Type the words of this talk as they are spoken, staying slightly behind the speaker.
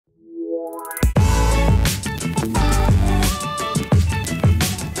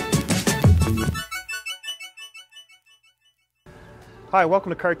Hi,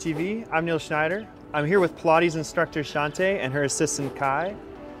 welcome to KartTV. I'm Neil Schneider. I'm here with Pilates instructor Chante and her assistant Kai.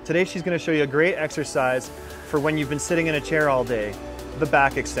 Today she's going to show you a great exercise for when you've been sitting in a chair all day, the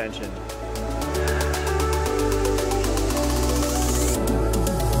back extension.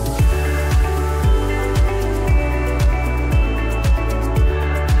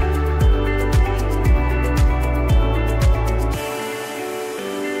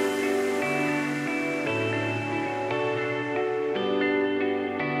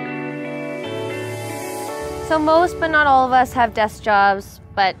 So most, but not all of us have desk jobs,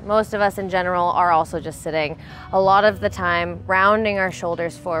 but most of us in general are also just sitting a lot of the time, rounding our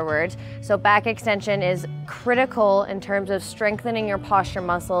shoulders forward. So back extension is critical in terms of strengthening your posture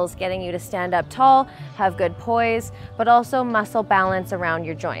muscles, getting you to stand up tall, have good poise, but also muscle balance around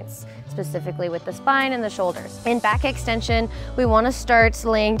your joints, specifically with the spine and the shoulders. In back extension, we want to start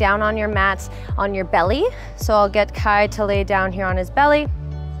laying down on your mat on your belly. So I'll get Kai to lay down here on his belly.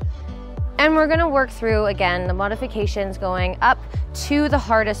 And we're gonna work through, again, the modifications going up to the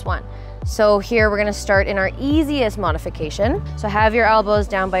hardest one. So here we're gonna start in our easiest modification. So have your elbows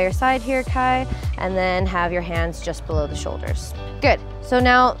down by your side here, Kai, and then have your hands just below the shoulders. Good. So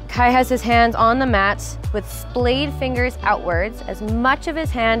now Kai has his hands on the mat with splayed fingers outwards. As much of his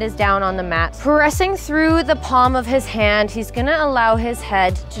hand is down on the mat. Pressing through the palm of his hand, he's gonna allow his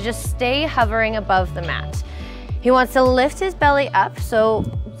head to just stay hovering above the mat. He wants to lift his belly up, so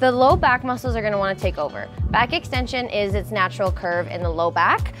the low back muscles are going to want to take over. Back extension is its natural curve in the low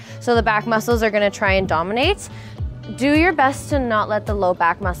back, so the back muscles are going to try and dominate. Do your best to not let the low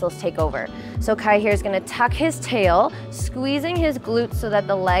back muscles take over. So Kai here is going to tuck his tail, squeezing his glutes so that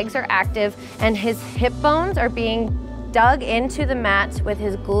the legs are active and his hip bones are being dug into the mat with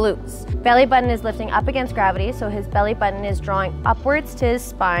his glutes. Belly button is lifting up against gravity, so his belly button is drawing upwards to his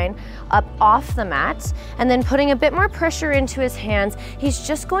spine, up off the mat, and then putting a bit more pressure into his hands. He's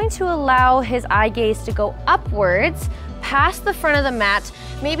just going to allow his eye gaze to go upwards, past the front of the mat,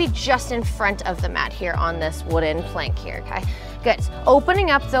 maybe just in front of the mat here on this wooden plank here, okay? Good. Opening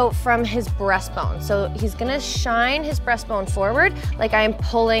up though from his breastbone. So he's gonna shine his breastbone forward like I'm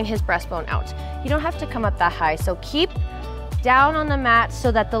pulling his breastbone out. You don't have to come up that high, so keep down on the mat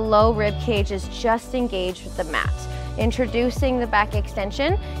so that the low rib cage is just engaged with the mat. Introducing the back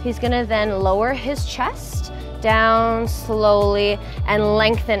extension, he's gonna then lower his chest down slowly and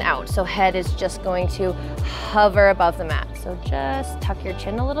lengthen out. So head is just going to hover above the mat. So just tuck your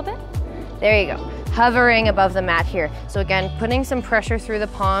chin a little bit. There you go, hovering above the mat here. So again, putting some pressure through the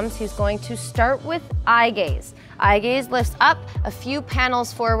palms. He's going to start with eye gaze. Eye gaze lifts up a few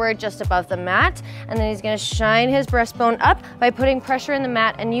panels forward just above the mat, and then he's gonna shine his breastbone up by putting pressure in the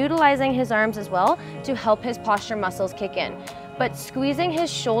mat and utilizing his arms as well to help his posture muscles kick in. But squeezing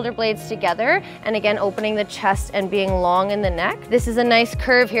his shoulder blades together and again opening the chest and being long in the neck. This is a nice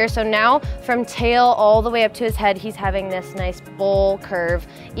curve here. So now from tail all the way up to his head, he's having this nice bowl curve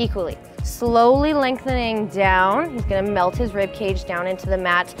equally. Slowly lengthening down. He's gonna melt his rib cage down into the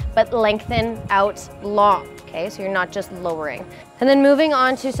mat, but lengthen out long. Okay, so you're not just lowering. And then moving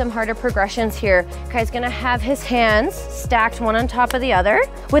on to some harder progressions here. Kai's gonna have his hands stacked one on top of the other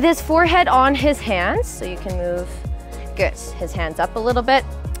with his forehead on his hands. So you can move, good, his hands up a little bit.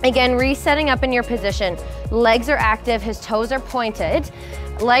 Again, resetting up in your position. Legs are active, his toes are pointed.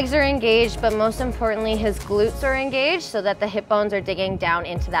 Legs are engaged, but most importantly, his glutes are engaged so that the hip bones are digging down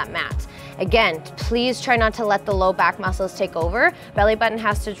into that mat. Again, please try not to let the low back muscles take over. Belly button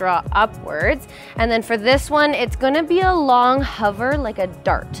has to draw upwards. And then for this one, it's gonna be a long hover like a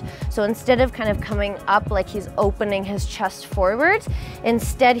dart. So instead of kind of coming up like he's opening his chest forward,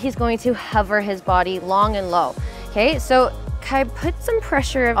 instead he's going to hover his body long and low. Okay, so Kai, put some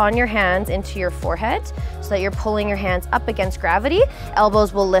pressure on your hands into your forehead so that you're pulling your hands up against gravity.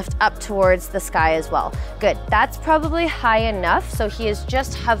 Elbows will lift up towards the sky as well. Good, that's probably high enough. So he is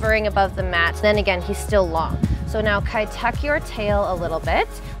just hovering above the mat. Then again, he's still long. So now Kai, tuck your tail a little bit,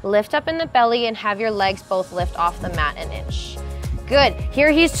 lift up in the belly and have your legs both lift off the mat an inch. Good,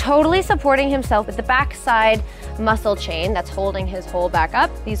 here he's totally supporting himself with the backside muscle chain that's holding his whole back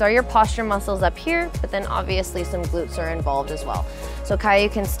up. These are your posture muscles up here, but then obviously some glutes are involved as well. So Kai, you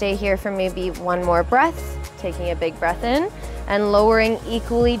can stay here for maybe one more breath, taking a big breath in and lowering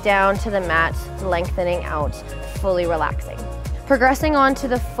equally down to the mat, lengthening out, fully relaxing. Progressing on to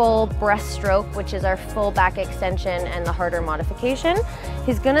the full breaststroke, which is our full back extension and the harder modification.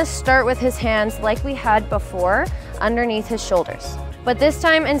 He's gonna start with his hands like we had before, underneath his shoulders. But this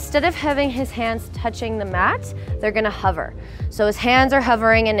time, instead of having his hands touching the mat, they're gonna hover. So his hands are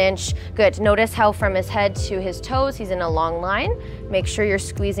hovering an inch. Good, notice how from his head to his toes, he's in a long line. Make sure you're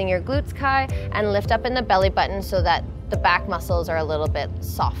squeezing your glutes, Kai, and lift up in the belly button so that the back muscles are a little bit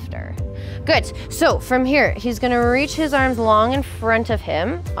softer. Good, so from here, he's gonna reach his arms long in front of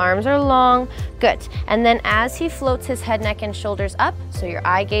him. Arms are long, good. And then as he floats his head, neck, and shoulders up, so your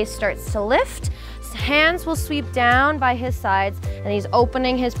eye gaze starts to lift, hands will sweep down by his sides, and he's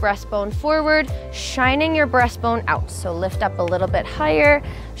opening his breastbone forward, shining your breastbone out. So lift up a little bit higher,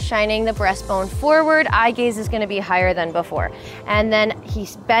 shining the breastbone forward. Eye gaze is gonna be higher than before. And then he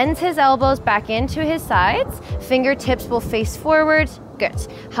bends his elbows back into his sides. Fingertips will face forward. Good.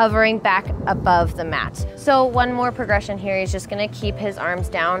 Hovering back above the mat. So one more progression here. He's just gonna keep his arms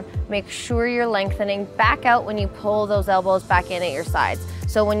down. Make sure you're lengthening back out when you pull those elbows back in at your sides.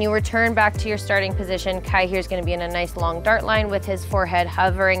 So when you return back to your starting position, Kai here is gonna be in a nice long dart line with his forehead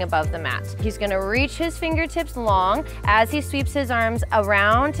hovering above the mat. He's gonna reach his fingertips long. As he sweeps his arms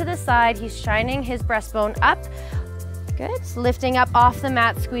around to the side, he's shining his breastbone up. Good, lifting up off the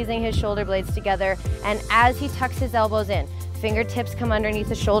mat, squeezing his shoulder blades together. And as he tucks his elbows in, fingertips come underneath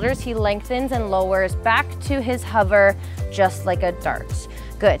the shoulders, he lengthens and lowers back to his hover, just like a dart.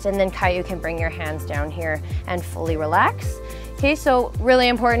 Good, and then Kai, you can bring your hands down here and fully relax. Okay, so really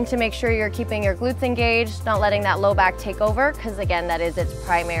important to make sure you're keeping your glutes engaged, not letting that low back take over, because again, that is its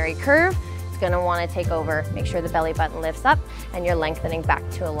primary curve. It's gonna wanna take over. Make sure the belly button lifts up and you're lengthening back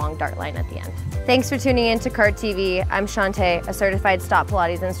to a long dart line at the end. Thanks for tuning in to KartTV. I'm Chante, a certified stop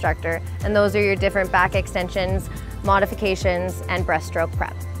Pilates instructor, and those are your different back extensions, modifications, and breaststroke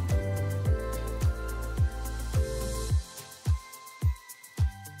prep.